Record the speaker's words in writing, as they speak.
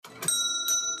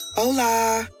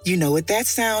Hola! You know what that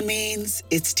sound means.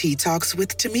 It's Ttalks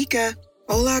with Tamika.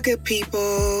 Hola, good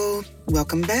people.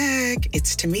 Welcome back.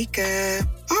 It's Tamika.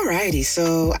 Alrighty,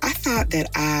 so I thought that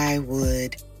I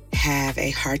would have a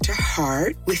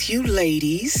heart-to-heart with you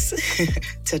ladies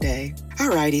today.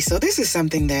 Alrighty, so this is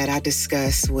something that I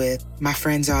discuss with my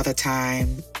friends all the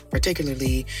time,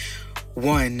 particularly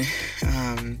one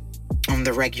on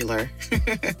the regular,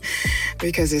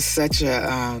 because it's such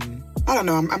a, I don't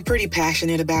know, I'm pretty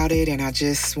passionate about it, and I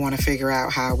just want to figure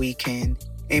out how we can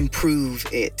improve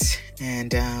it.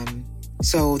 And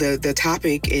so the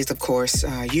topic is, of course,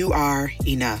 you are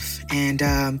enough. And,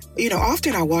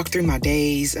 often I walk through my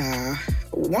days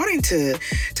wanting to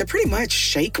pretty much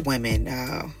shake women,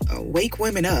 wake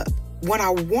women up. What I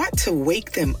want to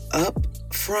wake them up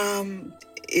from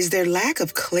is their lack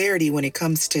of clarity when it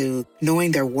comes to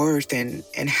knowing their worth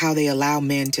and how they allow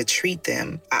men to treat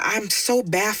them. I'm so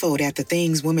baffled at the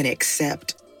things women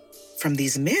accept from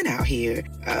these men out here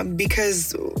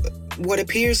because what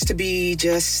appears to be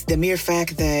just the mere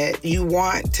fact that you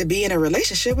want to be in a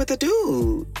relationship with a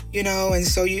dude, and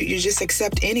so you just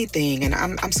accept anything. And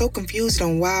I'm so confused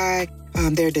on why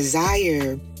their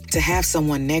desire to have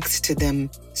someone next to them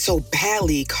so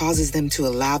badly causes them to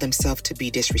allow themselves to be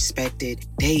disrespected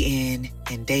day in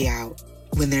and day out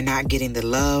when they're not getting the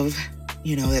love,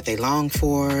 that they long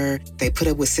for. They put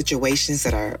up with situations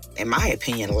that are, in my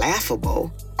opinion,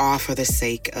 laughable, all for the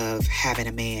sake of having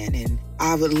a man. And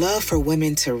I would love for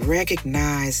women to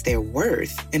recognize their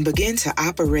worth and begin to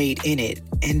operate in it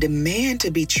and demand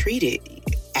to be treated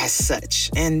as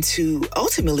such, and to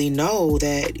ultimately know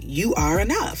that you are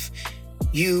enough.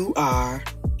 You are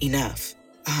enough.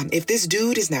 If this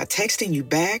dude is not texting you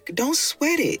back, don't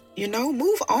sweat it.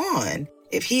 Move on.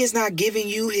 If he is not giving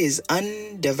you his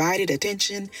undivided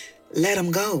attention, let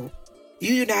him go.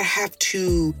 You do not have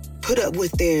to put up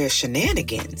with their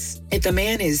shenanigans. If the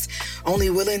man is only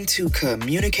willing to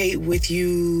communicate with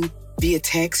you via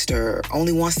text or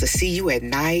only wants to see you at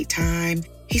nighttime,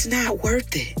 he's not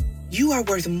worth it. You are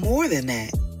worth more than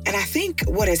that. And I think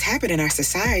what has happened in our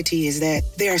society is that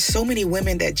there are so many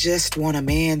women that just want a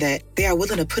man that they are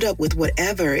willing to put up with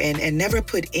whatever and never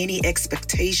put any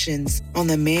expectations on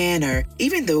the man, or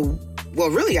even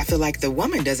really, I feel like the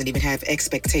woman doesn't even have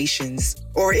expectations.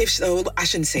 Or I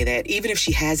shouldn't say that. Even if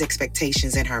she has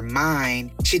expectations in her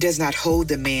mind, she does not hold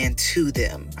the man to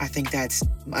them. I think that's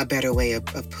a better way of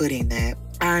putting that.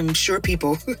 I'm sure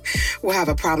people will have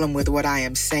a problem with what I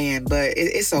am saying, but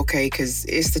it's okay because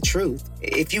it's the truth.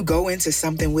 If you go into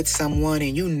something with someone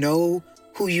and you know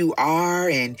who you are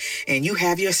and you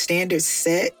have your standards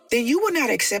set, then you will not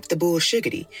accept the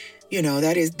bullshiggity.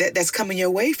 That's coming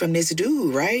your way from this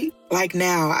dude, right? Like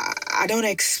now, I don't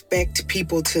expect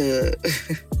people to,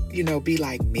 be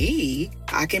like me.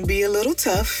 I can be a little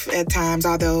tough at times,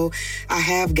 although I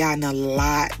have gotten a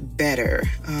lot better.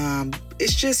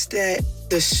 It's just that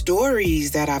the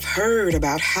stories that I've heard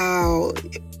about how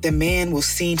the man will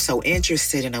seem so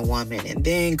interested in a woman and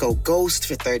then go ghost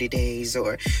for 30 days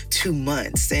or 2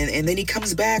 months. And then he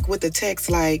comes back with a text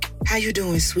like, "How you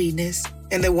doing, sweetness?"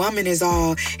 And the woman is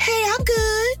all, "Hey, I'm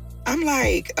good." I'm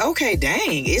like, okay,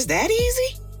 dang, is that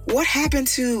easy? What happened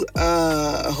to,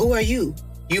 who are you?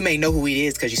 You may know who he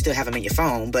is because you still have him in your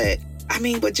phone, but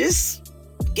just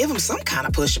give him some kind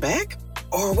of pushback.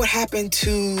 Or what happened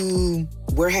to,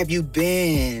 where have you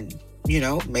been?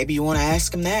 Maybe you want to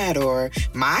ask him that. Or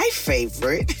my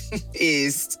favorite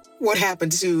is, what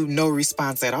happened to no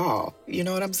response at all? You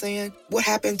know what I'm saying? What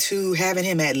happened to having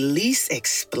him at least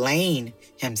explain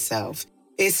himself?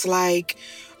 It's like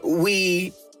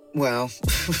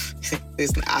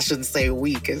I shouldn't say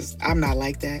we, because I'm not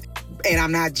like that. And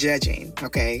I'm not judging,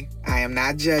 okay? I am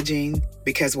not judging,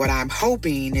 because what I'm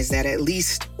hoping is that at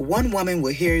least one woman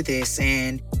will hear this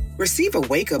and receive a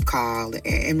wake-up call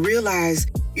and realize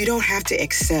you don't have to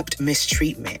accept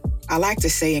mistreatment. I like to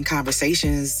say in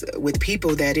conversations with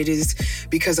people that it is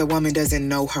because a woman doesn't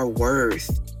know her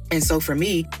worth. And so for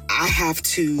me, I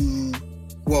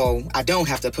don't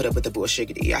have to put up with the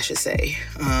bullshiggity, I should say.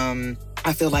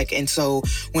 I feel like, and so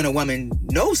when a woman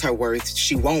knows her worth,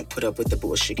 she won't put up with the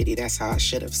bullshiggity. That's how I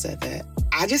should have said that.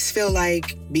 I just feel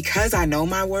like because I know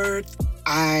my worth,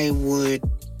 I would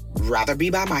rather be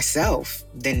by myself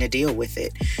than to deal with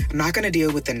it. I'm not going to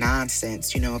deal with the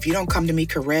nonsense. If you don't come to me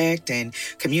correct and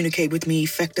communicate with me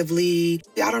effectively,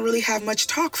 I don't really have much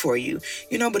talk for you.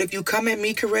 But if you come at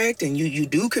me correct and you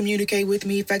do communicate with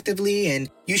me effectively and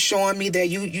you showing me that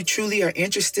you truly are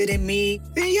interested in me,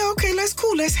 then yeah, okay, let's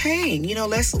cool. Let's hang.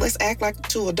 Let's act like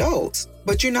two adults.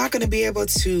 But you're not going to be able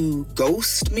to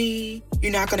ghost me.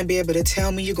 You're not going to be able to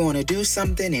tell me you're going to do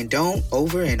something and don't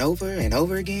over and over and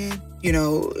over again. You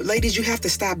know, ladies, you have to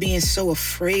stop being so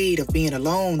afraid of being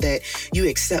alone that you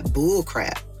accept bull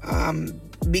crap.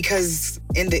 Because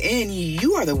in the end,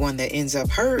 you are the one that ends up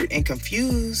hurt and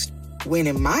confused when,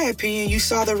 in my opinion, you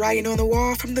saw the writing on the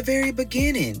wall from the very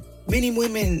beginning. Many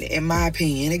women, in my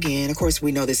opinion, again, of course,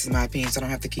 we know this is my opinion, so I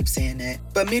don't have to keep saying that.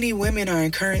 But many women are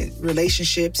in current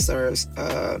relationships or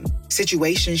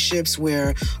situationships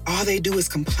where all they do is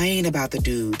complain about the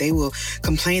dude. They will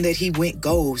complain that he went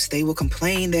ghost. They will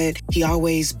complain that he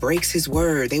always breaks his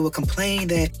word. They will complain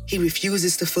that he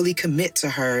refuses to fully commit to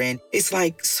her. And it's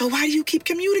like, so why do you keep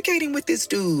communicating with this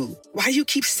dude? Why do you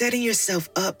keep setting yourself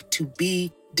up to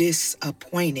be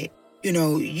disappointed? You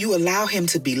know, you allow him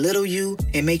to belittle you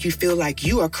and make you feel like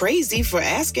you are crazy for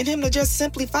asking him to just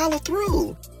simply follow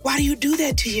through. Why do you do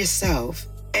that to yourself?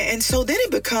 And so then it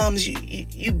becomes,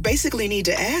 you basically need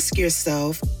to ask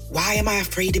yourself, why am I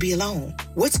afraid to be alone?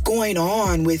 What's going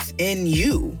on within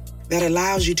you that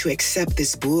allows you to accept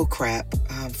this bull crap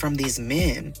from these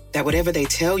men? That whatever they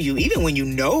tell you, even when you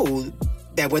know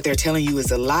that what they're telling you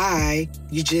is a lie,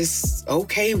 you just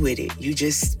okay with it. You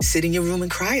just sit in your room and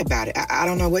cry about it. I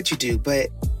don't know what you do, but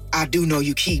I do know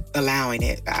you keep allowing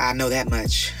it. I know that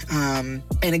much. And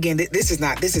again, this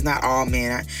is not all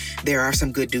men. There are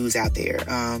some good dudes out there.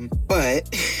 But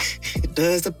it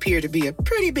does appear to be a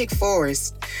pretty big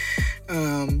forest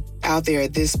out there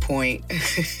at this point,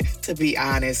 to be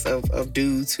honest, of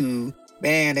dudes who,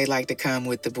 man, they like to come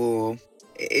with the bull.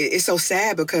 It's so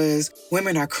sad because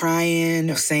women are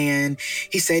crying, saying,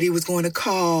 he said he was going to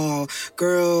call.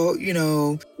 Girl, you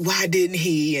know, why didn't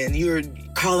he? And you're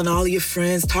calling all of your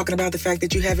friends, talking about the fact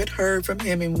that you haven't heard from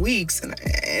him in weeks.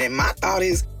 And my thought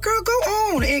is, girl,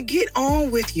 go on and get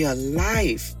on with your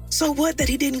life. So what that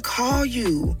he didn't call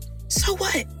you? So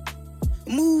what?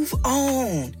 Move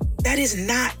on. That is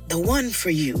not the one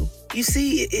for you. You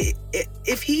see,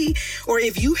 if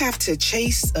you have to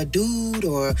chase a dude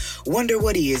or wonder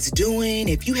what he is doing,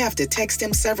 if you have to text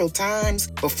him several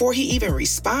times before he even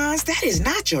responds, that is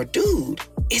not your dude.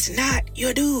 It's not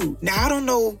your dude. Now, I don't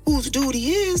know whose dude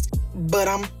he is, but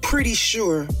I'm pretty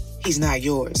sure he's not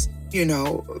yours, you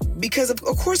know, because of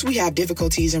course we have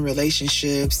difficulties in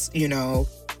relationships, you know.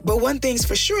 But one thing's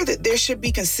for sure, that there should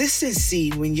be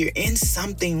consistency when you're in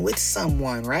something with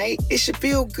someone, right? It should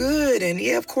feel good. And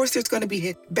yeah, of course, there's going to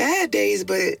be bad days,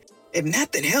 but if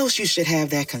nothing else, you should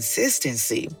have that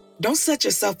consistency. Don't set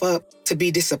yourself up to be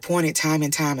disappointed time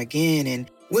and time again. And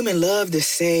women love to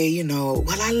say, you know,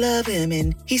 well, I love him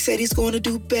and he said he's going to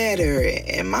do better.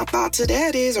 And my thought to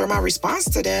that is, or my response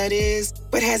to that is,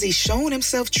 but has he shown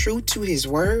himself true to his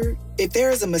word? If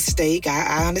there is a mistake,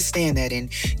 I understand that,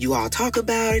 and you all talk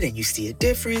about it and you see a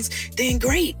difference, then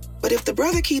great. But if the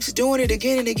brother keeps doing it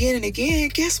again and again and again,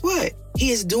 guess what? He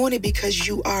is doing it because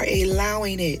you are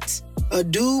allowing it. A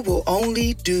dude will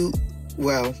only do,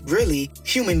 well, really,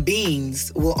 human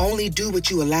beings will only do what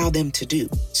you allow them to do.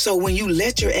 So when you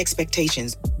let your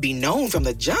expectations be known from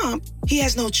the jump, he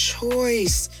has no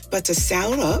choice but to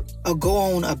saddle up or go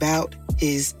on about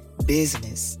his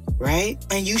business, right?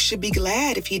 And you should be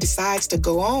glad if he decides to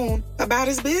go on about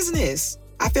his business.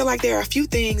 I feel like there are a few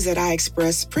things that I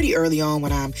express pretty early on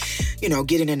when I'm, you know,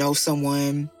 getting to know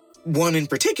someone. One in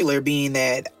particular being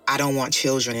that I don't want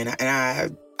children, and I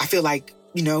feel like,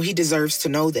 you know, he deserves to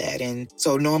know that. And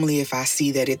so normally if I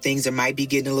see that things that might be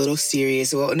getting a little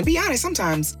serious, well, and to be honest,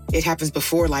 sometimes it happens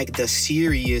before like the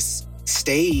serious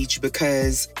stage,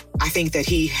 because I think that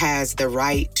he has the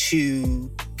right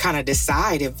to kind of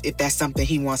decide if that's something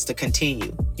he wants to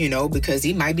continue, you know, because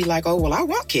he might be like, oh, well, I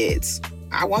want kids.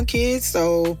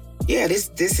 So yeah, this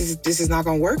is not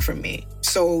going to work for me.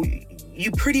 So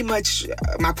you pretty much,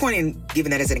 my point in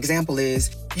giving that as an example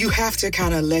is you have to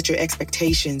kind of let your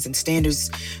expectations and standards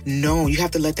known. You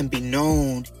have to let them be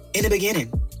known in the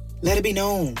beginning. Let it be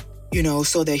known, you know,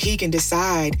 so that he can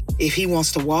decide if he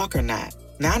wants to walk or not.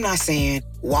 Now, I'm not saying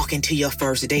walk into your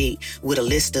first date with a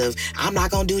list of, I'm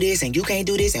not going to do this and you can't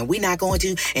do this and we're not going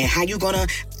to, and how you going to.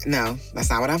 No, that's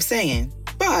not what I'm saying.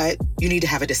 But you need to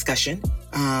have a discussion.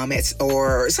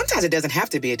 Or sometimes it doesn't have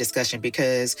to be a discussion,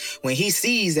 because when he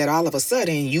sees that all of a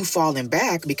sudden you falling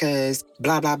back because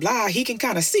blah, blah, blah, he can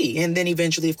kind of see. And then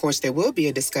eventually, of course, there will be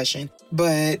a discussion.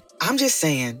 But I'm just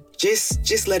saying,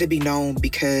 just let it be known,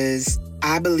 because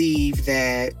I believe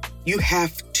that you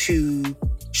have to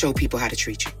show people how to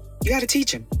treat you. You got to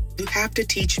teach them. You have to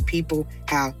teach people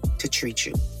how to treat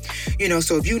you. You know,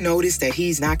 so if you notice that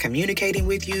he's not communicating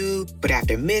with you, but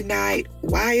after midnight,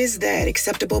 why is that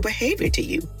acceptable behavior to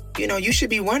you? you should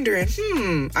be wondering,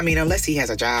 I mean, unless he has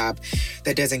a job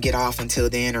that doesn't get off until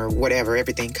then or whatever,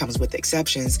 everything comes with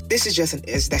exceptions. That's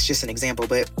just an example,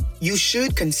 but you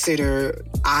should consider,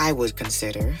 I would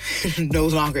consider, no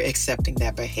longer accepting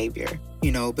that behavior,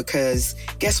 because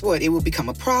guess what? It will become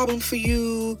a problem for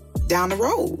you down the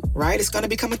road, right? It's going to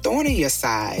become a thorn in your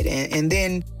side. And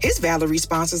then his valid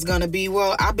response is going to be,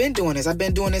 well, I've been doing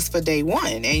this for day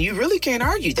one. And you really can't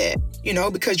argue that,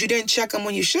 because you didn't check him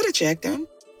when you should have checked him.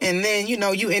 And then,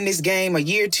 you in this game a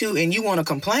year or two and you want to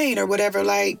complain or whatever,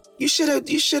 like you should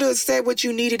have said what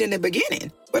you needed in the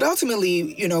beginning. But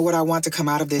ultimately, what I want to come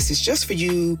out of this is just for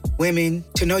you women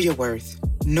to know your worth.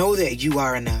 Know that you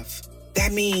are enough.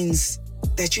 That means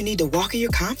that you need to walk in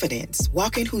your confidence,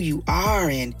 walk in who you are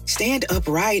and stand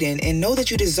upright and know that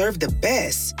you deserve the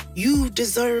best. You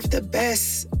deserve the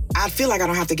best. I feel like I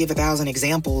don't have to give 1,000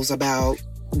 examples about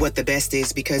what the best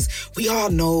is because we all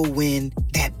know when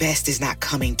that best is not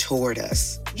coming toward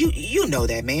us. You know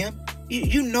that, ma'am.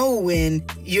 You know when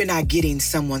you're not getting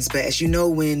someone's best. You know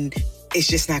when it's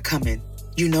just not coming.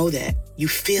 You know that. You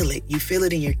feel it. You feel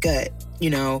it in your gut,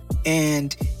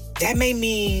 and that may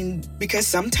mean, because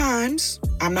sometimes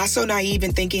I'm not so naive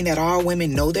in thinking that all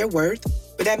women know their worth,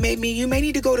 but that may mean you may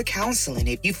need to go to counseling.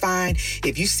 If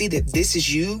you see that this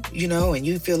is you, and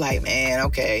you feel like, man,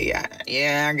 okay,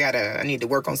 I need to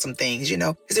work on some things,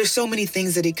 because there's so many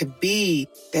things that it could be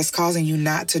that's causing you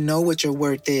not to know what your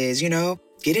worth is,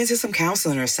 Get into some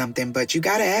counseling or something, but you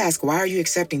got to ask, why are you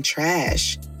accepting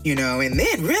trash? And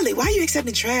then really, why are you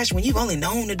accepting trash when you've only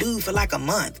known the dude for like a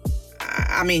month?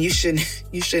 I mean, you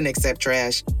shouldn't accept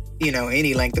trash,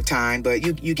 any length of time, but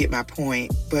you get my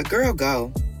point. But girl,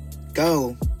 go,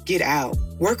 get out,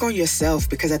 work on yourself,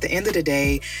 because at the end of the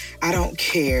day, I don't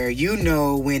care. You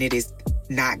know when it is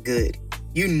not good.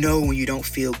 You know when you don't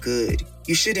feel good.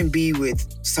 You shouldn't be with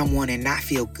someone and not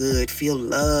feel good, feel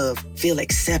loved, feel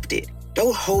accepted.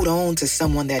 Don't hold on to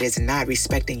someone that is not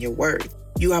respecting your worth.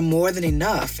 You are more than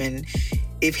enough. And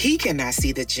if he cannot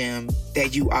see the gem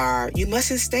that you are, you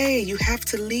mustn't stay. You have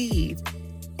to leave.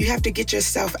 You have to get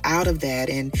yourself out of that.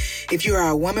 And if you are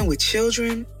a woman with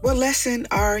children, what lesson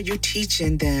are you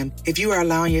teaching them if you are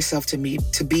allowing yourself to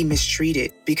be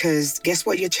mistreated? Because guess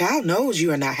what? Your child knows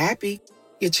you are not happy.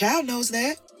 Your child knows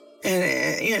that.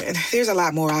 And there's a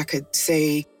lot more I could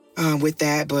say with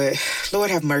that, but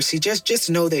Lord have mercy. Just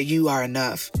know that you are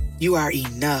enough. You are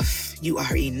enough. You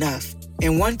are enough.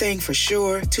 And one thing for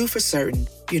sure, two for certain,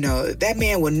 that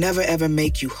man will never ever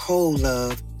make you whole,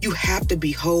 love. You have to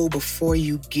be whole before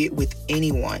you get with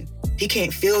anyone. He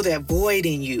can't fill that void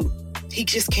in you. He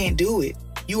just can't do it.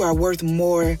 You are worth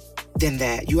more than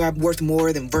that. You are worth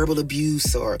more than verbal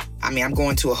abuse I'm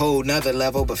going to a whole nother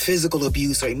level, but physical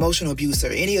abuse or emotional abuse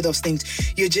or any of those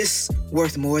things. You're just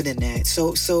worth more than that.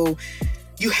 So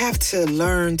you have to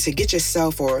learn to get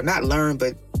yourself, or not learn,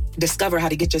 but discover how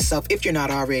to get yourself, if you're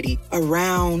not already,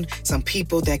 around some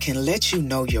people that can let you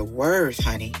know your worth,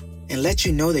 honey, and let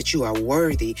you know that you are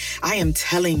worthy. I am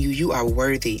telling you, you are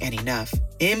worthy and enough.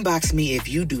 Inbox me if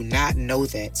you do not know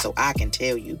that, so I can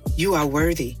tell you. You are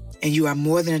worthy and you are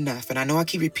more than enough. And I know I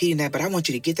keep repeating that, but I want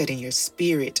you to get that in your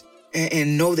spirit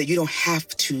and know that you don't have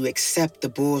to accept the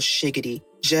bullshiggity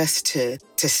just to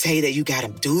say that you got a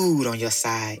dude on your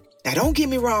side. Now, don't get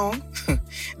me wrong.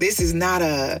 This is not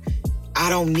a I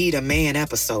don't need a man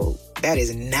episode. That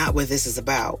is not what this is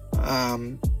about.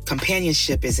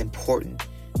 Companionship is important.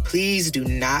 Please do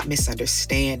not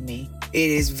misunderstand me.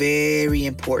 It is very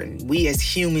important. We as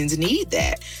humans need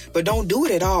that. But don't do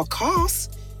it at all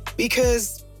costs,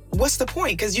 because what's the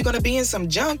point? Because you're going to be in some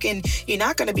junk and you're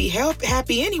not going to be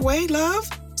happy anyway, love.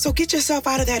 So get yourself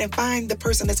out of that and find the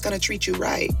person that's going to treat you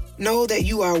right. Know that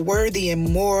you are worthy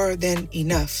and more than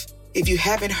enough. If you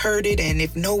haven't heard it, and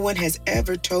if no one has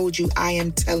ever told you, I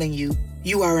am telling you,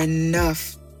 you are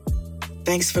enough.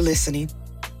 Thanks for listening.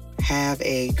 Have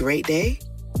a great day.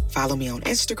 Follow me on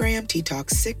Instagram,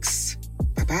 Ttalks6.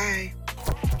 Bye-bye.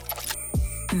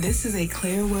 This is a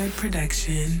Clearwood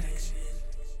production.